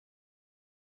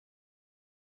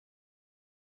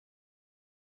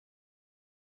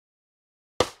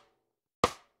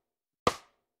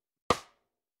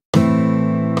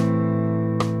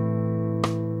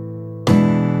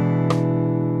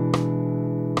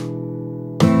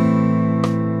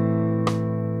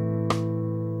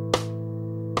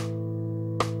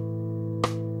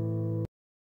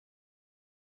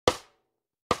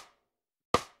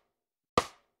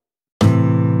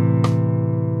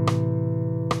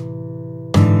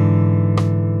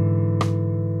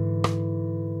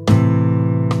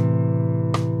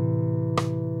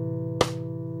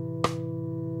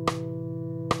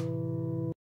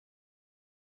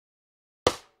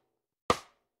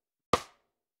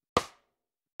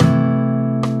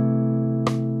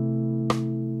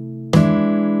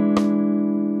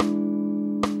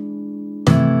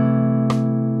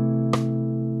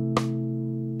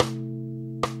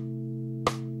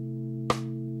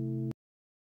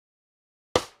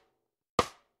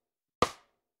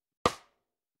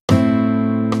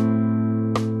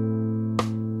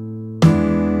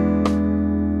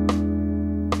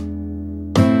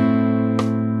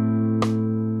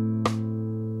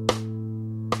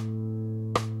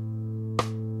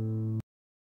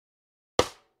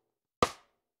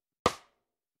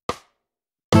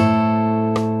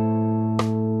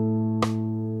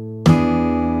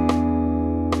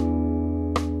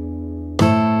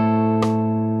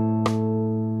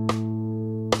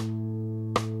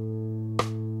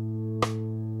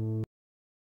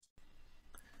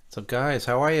What's up, guys?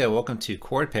 How are you? Welcome to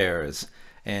chord pairs.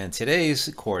 And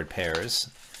today's chord pairs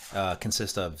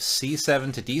consist of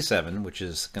C7 to D7, which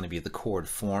is going to be the chord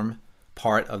form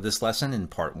part of this lesson in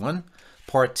part 1.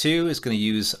 Part 2 is going to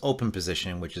use open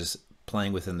position, which is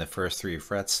playing within the first 3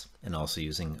 frets and also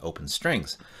using open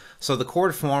strings. So the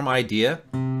chord form idea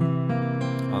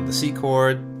on the C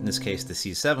chord, in this case the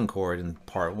C7 chord in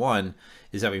part 1,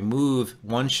 is that we move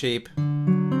one shape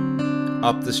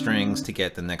up the strings to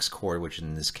get the next chord, which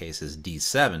in this case is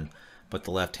D7, but the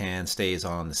left hand stays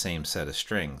on the same set of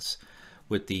strings.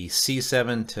 With the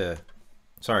G7 to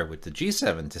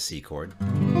C chord,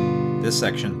 this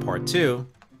section, part 2,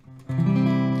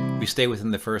 we stay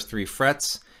within the first 3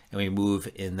 frets and we move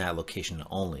in that location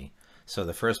only. So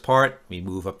the first part, we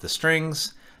move up the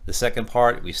strings. The second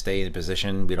part, we stay in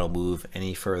position. We don't move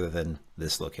any further than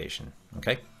this location.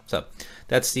 Okay, so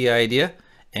that's the idea.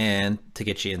 And to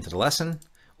get you into the lesson,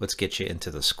 let's get you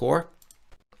into the score.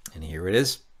 And here it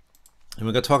is. And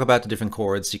we're going to talk about the different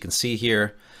chords. You can see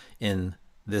here in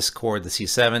this chord, the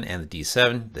C7 and the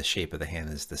D7, the shape of the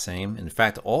hand is the same. In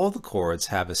fact, all the chords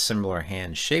have a similar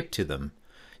hand shape to them.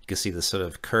 You can see this sort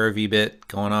of curvy bit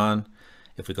going on.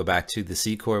 If we go back to the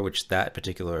C chord, which that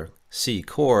particular C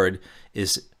chord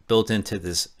is built into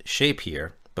this shape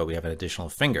here, but we have an additional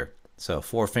finger. So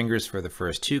 4 fingers for the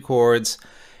first 2 chords.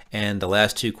 And the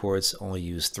last 2 chords only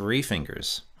use 3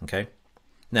 fingers, okay?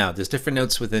 Now, there's different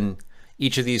notes within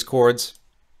each of these chords.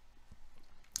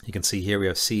 You can see here we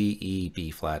have C, E,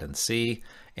 B flat, and C,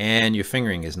 and your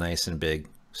fingering is nice and big,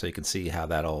 so you can see how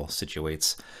that all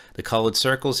situates. The colored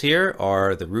circles here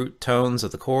are the root tones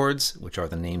of the chords, which are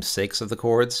the namesakes of the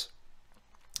chords,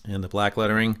 and the black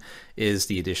lettering is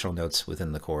the additional notes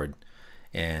within the chord.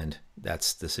 And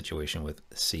that's the situation with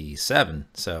C7.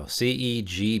 So C, E,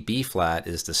 G, B flat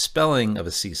is the spelling of a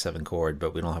C7 chord,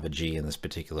 but we don't have a G in this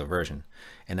particular version.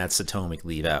 And that's the tone we can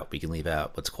leave out. We can leave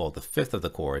out what's called the 5th of the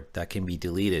chord. That can be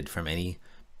deleted from any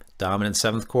dominant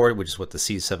 7th chord, which is what the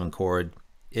C7 chord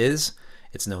is.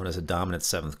 It's known as a dominant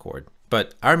 7th chord.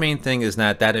 But our main thing is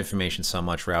not that information so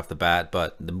much right off the bat,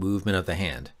 but the movement of the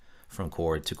hand from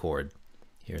chord to chord.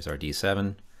 Here's our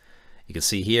D7. You can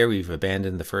see here we've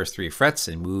abandoned the first 3 frets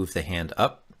and moved the hand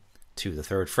up to the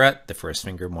 3rd fret. The first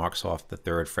finger marks off the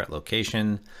 3rd fret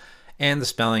location. And the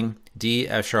spelling D,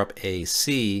 F sharp, A,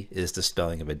 C is the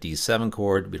spelling of a D7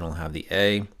 chord. We don't have the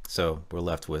A, so we're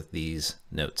left with these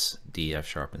notes, D, F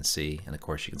sharp, and C. And of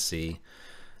course you can see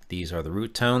these are the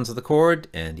root tones of the chord,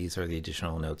 and these are the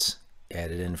additional notes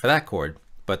added in for that chord.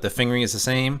 But the fingering is the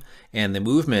same, and the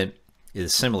movement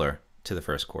is similar to the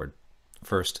first chord.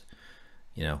 First,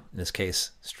 in this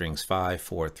case, strings 5,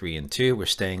 4, 3, and 2. We're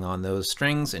staying on those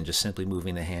strings and just simply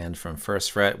moving the hand from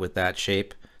 1st fret with that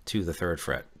shape to the 3rd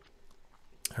fret.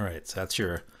 All right, so that's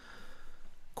your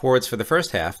chords for the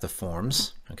first half, the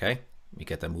forms, okay? You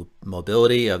get the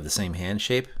mobility of the same hand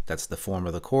shape. That's the form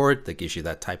of the chord that gives you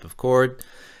that type of chord.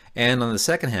 And on the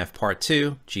second half, part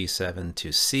 2, G7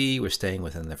 to C, we're staying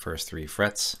within the first 3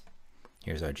 frets.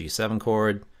 Here's our G7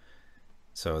 chord.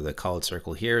 So the colored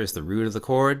circle here is the root of the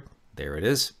chord. There it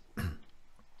is.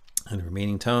 And the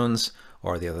remaining tones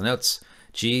are the other notes.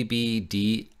 G, B,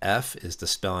 D, F is the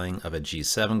spelling of a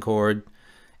G7 chord.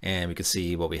 And we can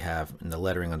see what we have in the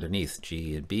lettering underneath.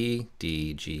 G and B,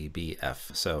 D, G, B,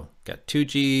 F. So got 2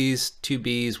 G's, 2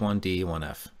 B's, 1 D, 1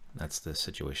 F. That's the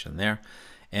situation there.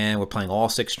 And we're playing all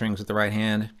 6 strings with the right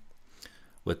hand.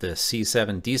 With the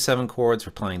C7, D7 chords,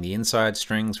 we're playing the inside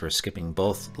strings. We're skipping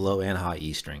both low and high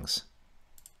E strings.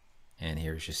 And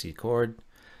here's your C chord.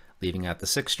 Leaving out the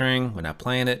 6th string, we're not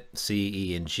playing it. C,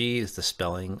 E, and G is the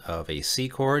spelling of a C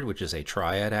chord, which is a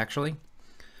triad actually.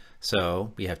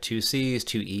 So we have 2 C's,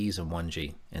 2 E's, and 1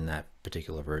 G in that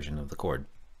particular version of the chord.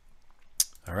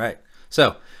 All right,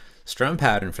 so strum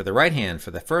pattern for the right hand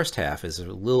for the first half is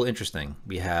a little interesting.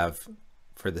 We have,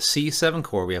 for the C7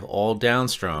 chord, we have all down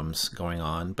strums going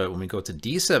on, but when we go to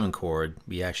D7 chord,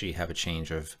 we actually have a change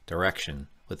of direction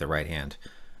with the right hand,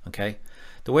 okay?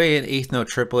 The way an 8th note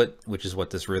triplet, which is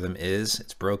what this rhythm is,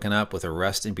 it's broken up with a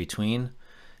rest in between.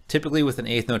 Typically with an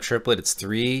 8th note triplet, it's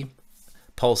 3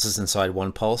 pulses inside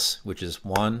 1 pulse, which is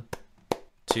 1,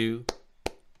 2,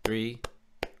 3,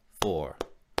 4.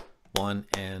 1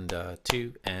 and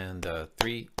 2 and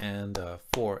 3 and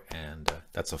 4, and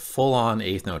that's a full-on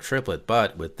 8th note triplet.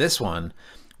 But with this one,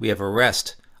 we have a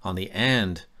rest on the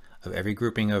end of every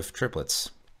grouping of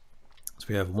triplets. So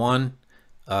we have 1,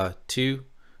 2,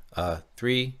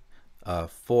 3,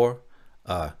 4,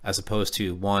 as opposed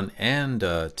to 1 and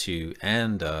 2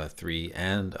 and 3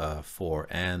 and 4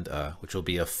 and which will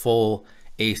be a full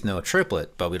 8th note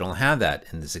triplet, but we don't have that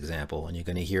in this example, and you're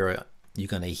going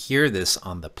to hear this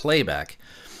on the playback.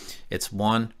 It's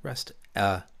 1, rest,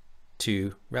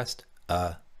 2, rest,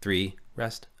 3,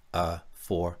 rest,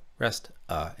 4, rest,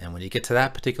 and when you get to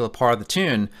that particular part of the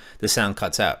tune, the sound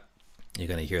cuts out. You're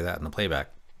going to hear that in the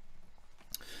playback.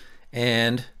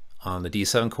 And on the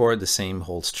D7 chord, the same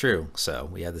holds true. So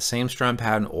we have the same strum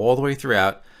pattern all the way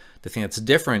throughout. The thing that's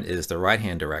different is the right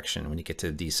hand direction when you get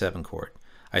to the D7 chord.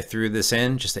 I threw this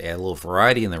in just to add a little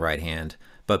variety in the right hand,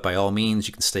 but by all means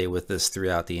you can stay with this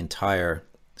throughout the entire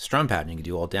strum pattern. You can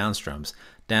do all down strums.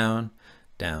 Down,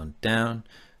 down, down,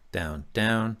 down,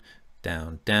 down,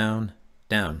 down, down,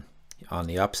 down. On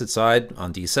the opposite side,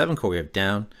 on D7 chord, we have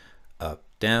down, up,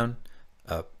 down,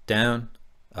 up, down,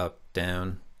 up,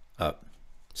 down, up.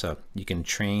 So you can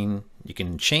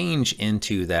change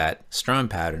into that strum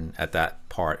pattern at that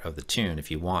part of the tune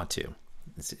if you want to.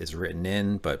 It's written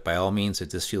in, but by all means,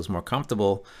 if this feels more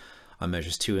comfortable on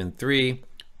measures 2 and 3,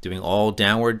 doing all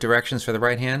downward directions for the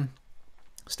right hand,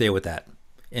 stay with that.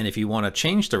 And if you want to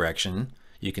change direction,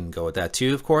 you can go with that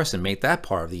too, of course, and make that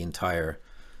part of the entire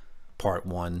part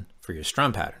 1 for your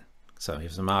strum pattern. So you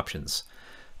have some options.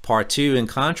 Part 2, in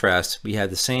contrast, we have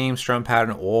the same strum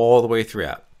pattern all the way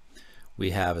throughout.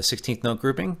 We have a 16th note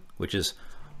grouping, which is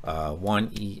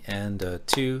 1 E and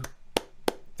 2,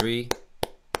 3,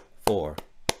 4.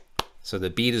 So the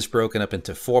beat is broken up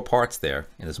into 4 parts there,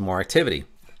 and there's more activity.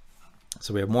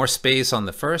 So we have more space on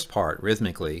the first part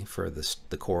rhythmically for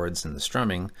the chords and the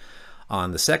strumming.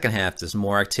 On the second half, there's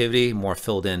more activity, more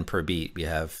filled in per beat. We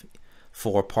have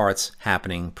 4 parts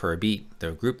happening per beat.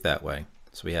 They're grouped that way.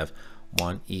 So we have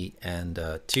 1 E and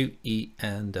 2 E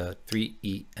and 3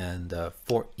 E and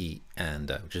 4 E and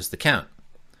which is the count.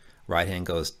 Right hand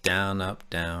goes down, up,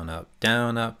 down, up,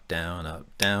 down, up, down,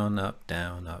 up, down, up,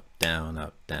 down, up, down,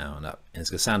 up, down, up. And it's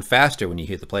going to sound faster when you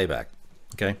hear the playback.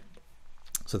 Okay?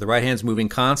 So the right hand's moving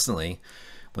constantly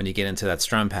when you get into that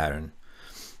strum pattern.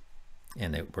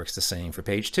 And it works the same for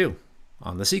page 2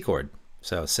 on the C chord.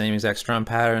 So same exact strum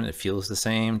pattern, it feels the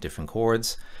same, different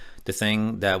chords. The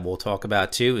thing that we'll talk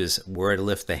about too is where to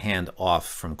lift the hand off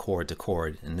from chord to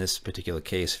chord. In this particular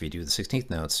case, if you do the 16th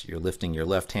notes, you're lifting your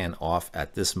left hand off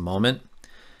at this moment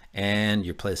and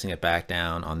you're placing it back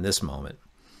down on this moment.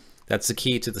 That's the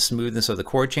key to the smoothness of the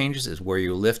chord changes, is where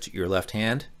you lift your left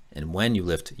hand and when you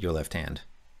lift your left hand.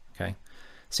 Okay.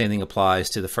 Same thing applies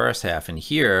to the first half. And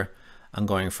here I'm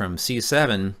going from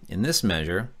C7 in this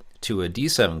measure to a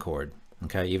D7 chord.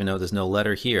 Okay, even though there's no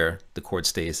letter here, the chord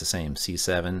stays the same.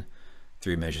 C7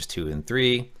 through measures 2 and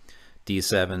 3,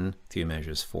 D7 through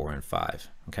measures 4 and 5.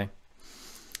 Okay,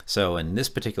 so in this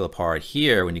particular part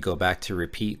here, when you go back to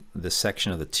repeat this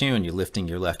section of the tune, you're lifting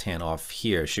your left hand off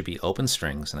here. It should be open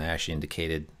strings, and I actually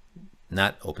indicated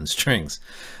not open strings.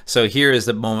 So here is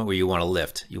the moment where you want to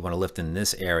lift. You want to lift in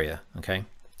this area, okay,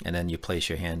 and then you place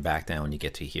your hand back down when you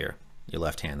get to here, your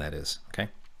left hand, that is. Okay.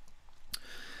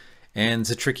 And it's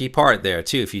a tricky part there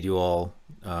too. If you do all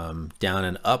down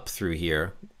and up through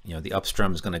here, you know, the up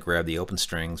strum is going to grab the open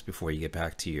strings before you get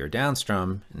back to your down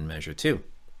strum in measure 2.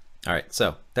 All right,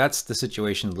 so that's the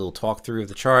situation, a little talk through of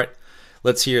the chart.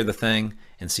 Let's hear the thing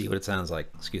and see what it sounds like.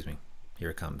 Excuse me. Here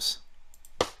it comes.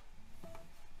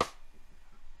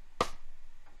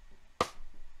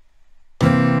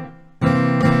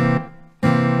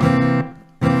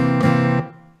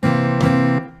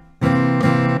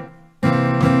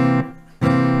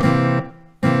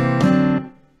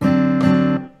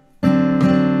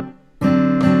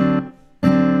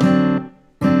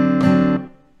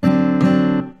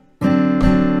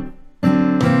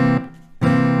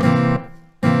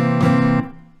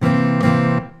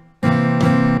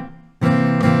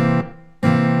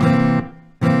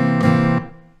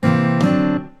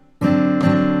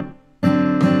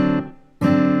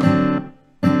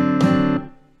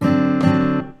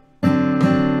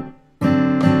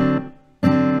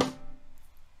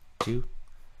 2,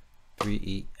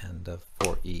 3E and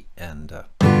 4E and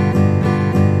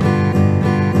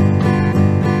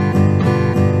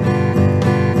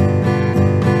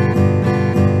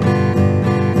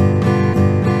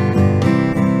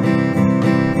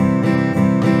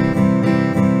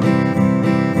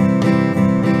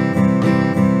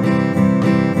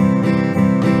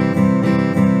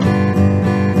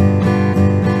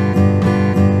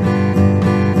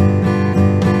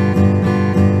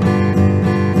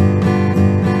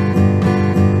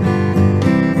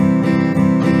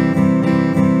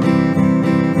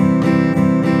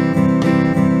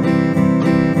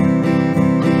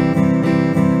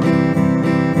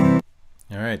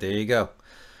there you go.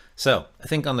 So I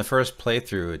think on the first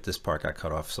playthrough this part got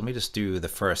cut off. So let me just do the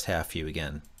first half view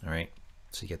again. All right.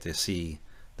 So you get to see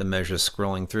the measures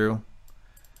scrolling through.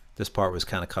 This part was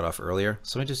kind of cut off earlier.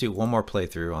 So let me just do one more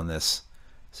playthrough on this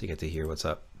so you get to hear what's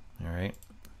up. All right,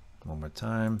 one more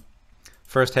time.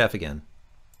 First half again.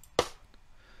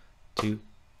 2,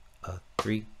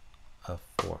 3,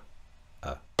 4.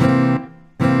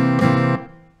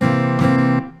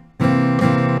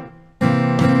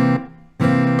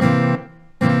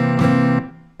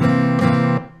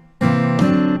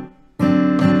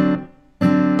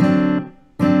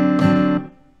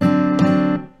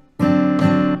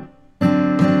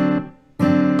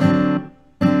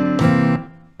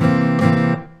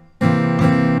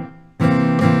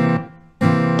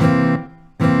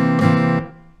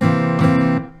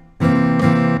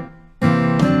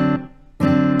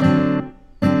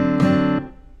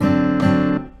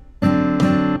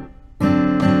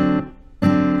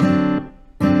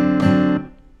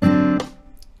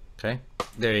 Okay,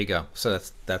 there you go. So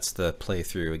that's the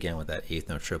playthrough again with that eighth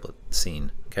note triplet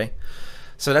scene. Okay,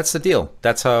 so that's the deal.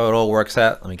 That's how it all works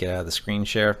out. Let me get out of the screen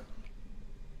share.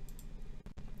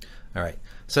 All right,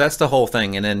 so that's the whole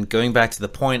thing. And then going back to the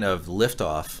point of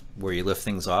liftoff, where you lift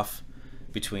things off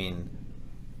between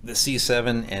the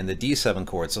C7 and the D7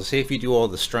 chord. So say if you do all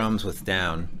the strums with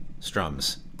down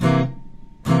strums. 1,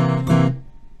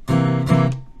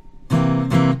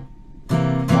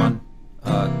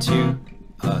 2,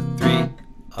 3,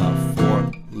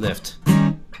 4, lift.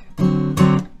 2,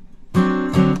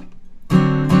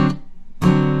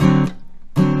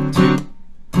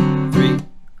 3,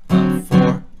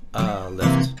 4,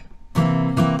 lift.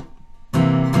 3,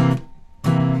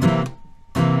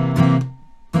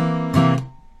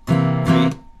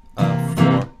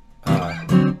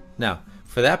 4. Now,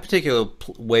 for that particular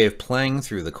way of playing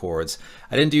through the chords,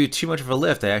 I didn't do too much of a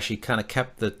lift. I actually kind of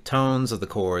kept the tones of the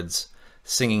chords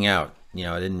singing out. You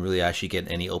know, I didn't really actually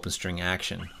get any open string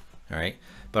action. All right.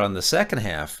 But on the second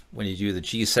half, when you do the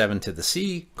G7 to the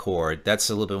C chord, that's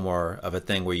a little bit more of a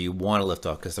thing where you want to lift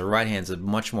off because the right hand's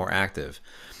much more active.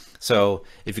 So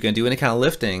if you're going to do any kind of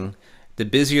lifting, the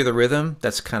busier the rhythm,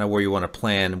 that's kind of where you want to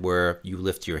plan where you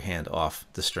lift your hand off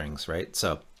the strings, right?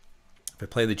 So if I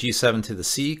play the G7 to the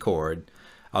C chord,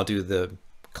 I'll do the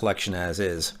collection as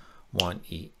is. 1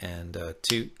 E and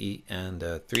 2 E and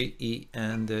 3 E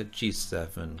and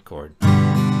G7 chord. 2,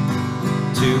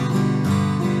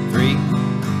 3,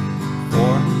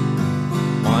 4,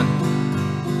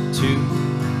 1,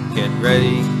 2. Get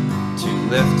ready to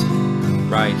lift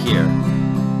right here.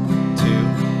 2,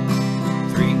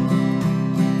 3,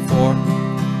 4,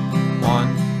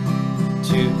 1,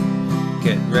 2.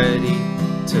 Get ready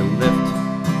to lift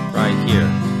right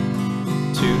here.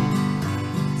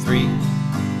 2, 3,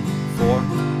 4,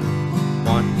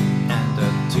 1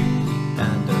 and 2 E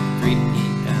and 3 E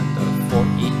and 4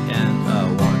 E and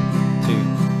 1,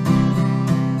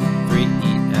 2, 3 E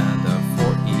and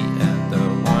 4 E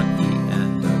and 1 E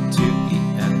and 2 E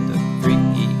and 3 E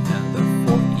and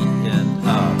 4 E and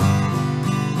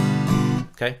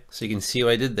Okay, so you can see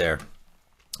what I did there.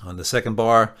 On the second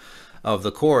bar of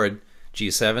the chord,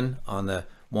 G7 on the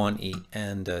 1 E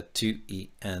and 2 E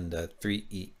and 3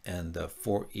 E and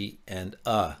 4 E and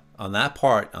on that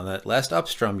part, on that last up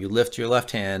strum, you lift your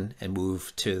left hand and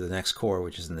move to the next chord,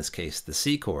 which is in this case the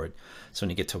C chord. So when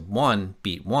you get to 1,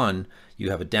 beat 1, you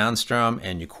have a down strum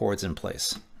and your chords in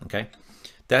place. Okay,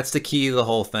 that's the key to the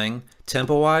whole thing.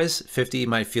 Tempo-wise, 50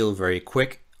 might feel very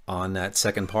quick on that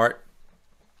second part,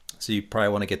 so you probably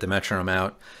want to get the metronome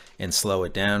out and slow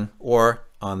it down. Or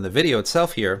on the video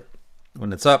itself here,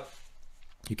 when it's up,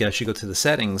 you can actually go to the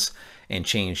settings and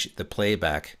change the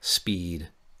playback speed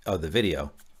of the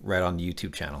video right on the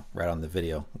YouTube channel, right on the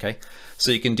video. Okay,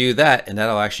 so you can do that, and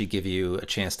that'll actually give you a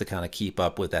chance to kind of keep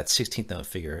up with that 16th note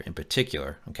figure in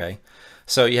particular. Okay,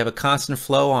 so you have a constant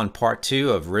flow on part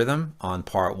 2 of rhythm. On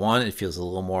part 1, it feels a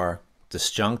little more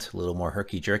disjunct, a little more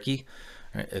herky-jerky,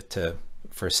 right,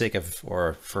 for sake of,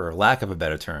 or for lack of a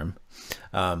better term.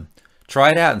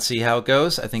 Try it out and see how it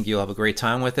goes. I think you'll have a great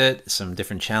time with it. Some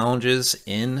different challenges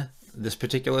in this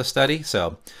particular study.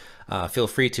 So feel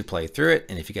free to play through it.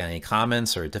 And if you got any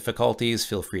comments or difficulties,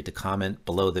 feel free to comment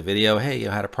below the video. Hey,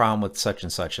 I had a problem with such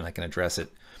and such, and I can address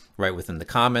it right within the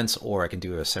comments, or I can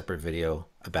do a separate video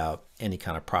about any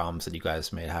kind of problems that you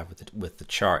guys may have with the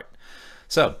chart.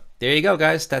 So there you go,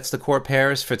 guys. That's the chord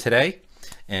pairs for today.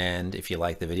 And if you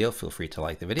like the video, feel free to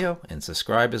like the video and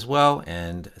subscribe as well.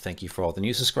 And thank you for all the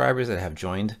new subscribers that have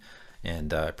joined,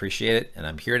 and appreciate it. And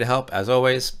I'm here to help as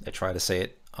always. I try to say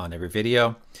it on every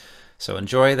video. So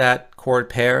enjoy that chord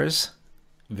pairs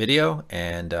video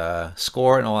and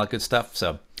score and all that good stuff.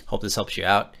 So hope this helps you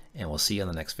out, and we'll see you on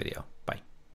the next video.